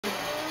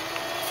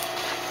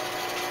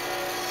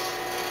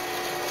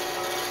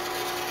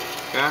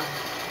Okay.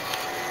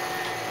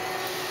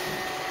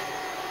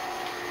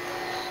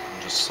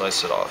 And just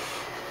slice it off.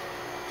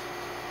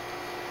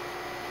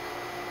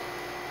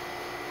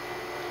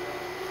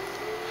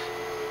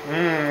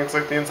 Looks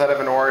like the inside of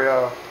an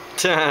Oreo.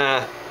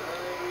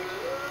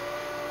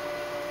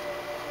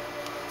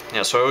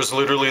 Yeah, so I was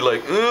literally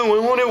like, why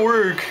won't it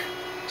work?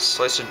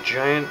 Slice a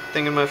giant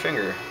thing in my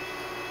finger.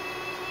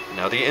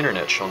 Now the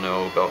internet shall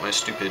know about my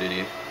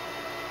stupidity.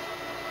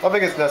 I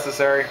think it's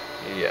necessary.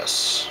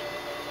 Yes.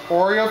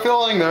 Oreo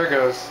filling, there it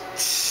goes.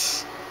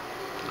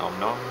 Nom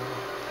nom.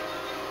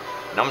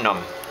 Num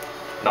num.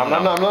 Nom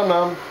nom nom nom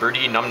nom.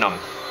 Birdie num num.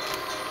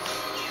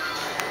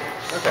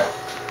 Okay.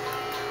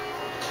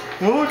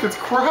 Look, it's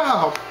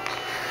crap.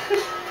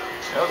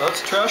 Yeah,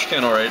 that's a trash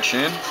can, alright,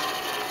 Shane.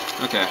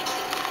 Okay.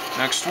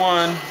 Next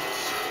one.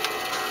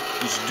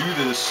 Let's do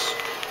this.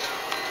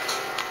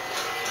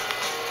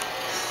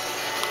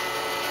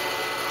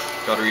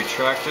 Gotta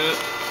retract it.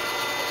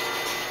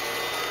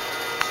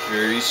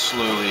 Very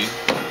slowly.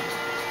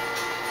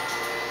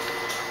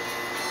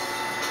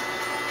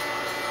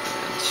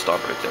 And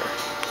stop right there.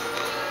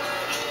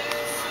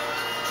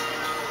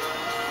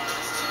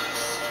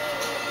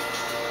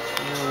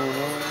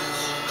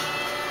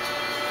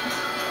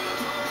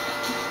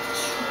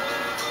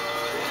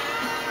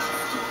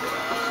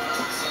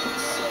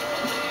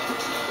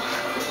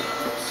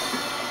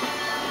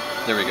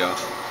 There we go.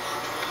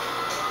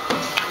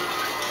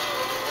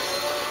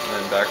 And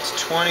then back to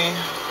 20.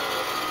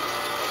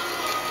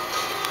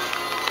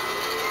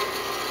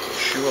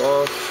 Shoe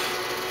off.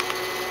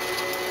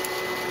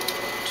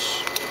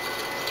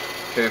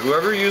 Okay,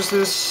 whoever used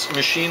this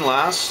machine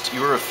last,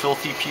 you are a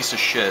filthy piece of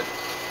shit.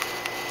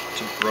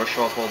 To brush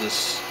off all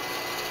this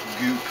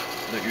goop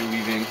that you're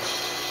leaving.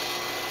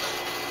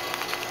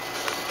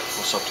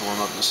 We'll have to warm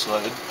up the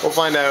slide. We'll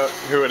find out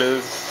who it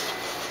is.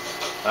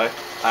 I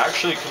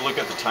actually could look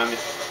at the time,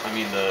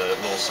 the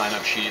little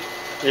sign-up sheet.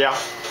 Yeah.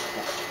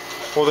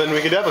 Well, then we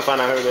can definitely find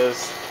out who it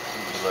is.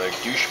 And be like,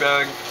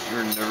 douchebag,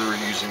 you're never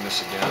using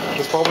this again.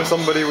 It's probably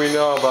somebody we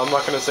know, but I'm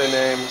not going to say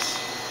names.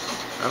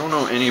 I don't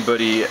know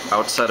anybody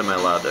outside of my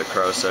lab that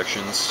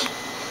cryosections.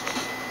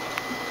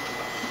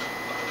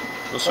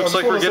 This looks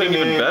like we're getting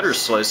even better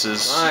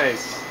slices.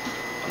 Nice.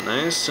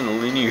 Nice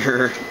and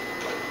linear.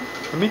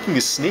 I'm making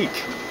a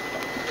snake.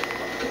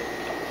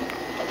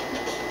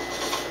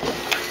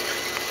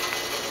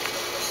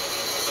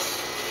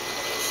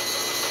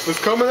 It's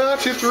coming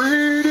at you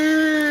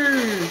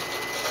 3D!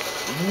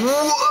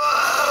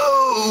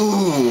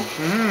 Whoa!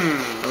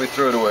 Let me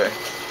throw it away.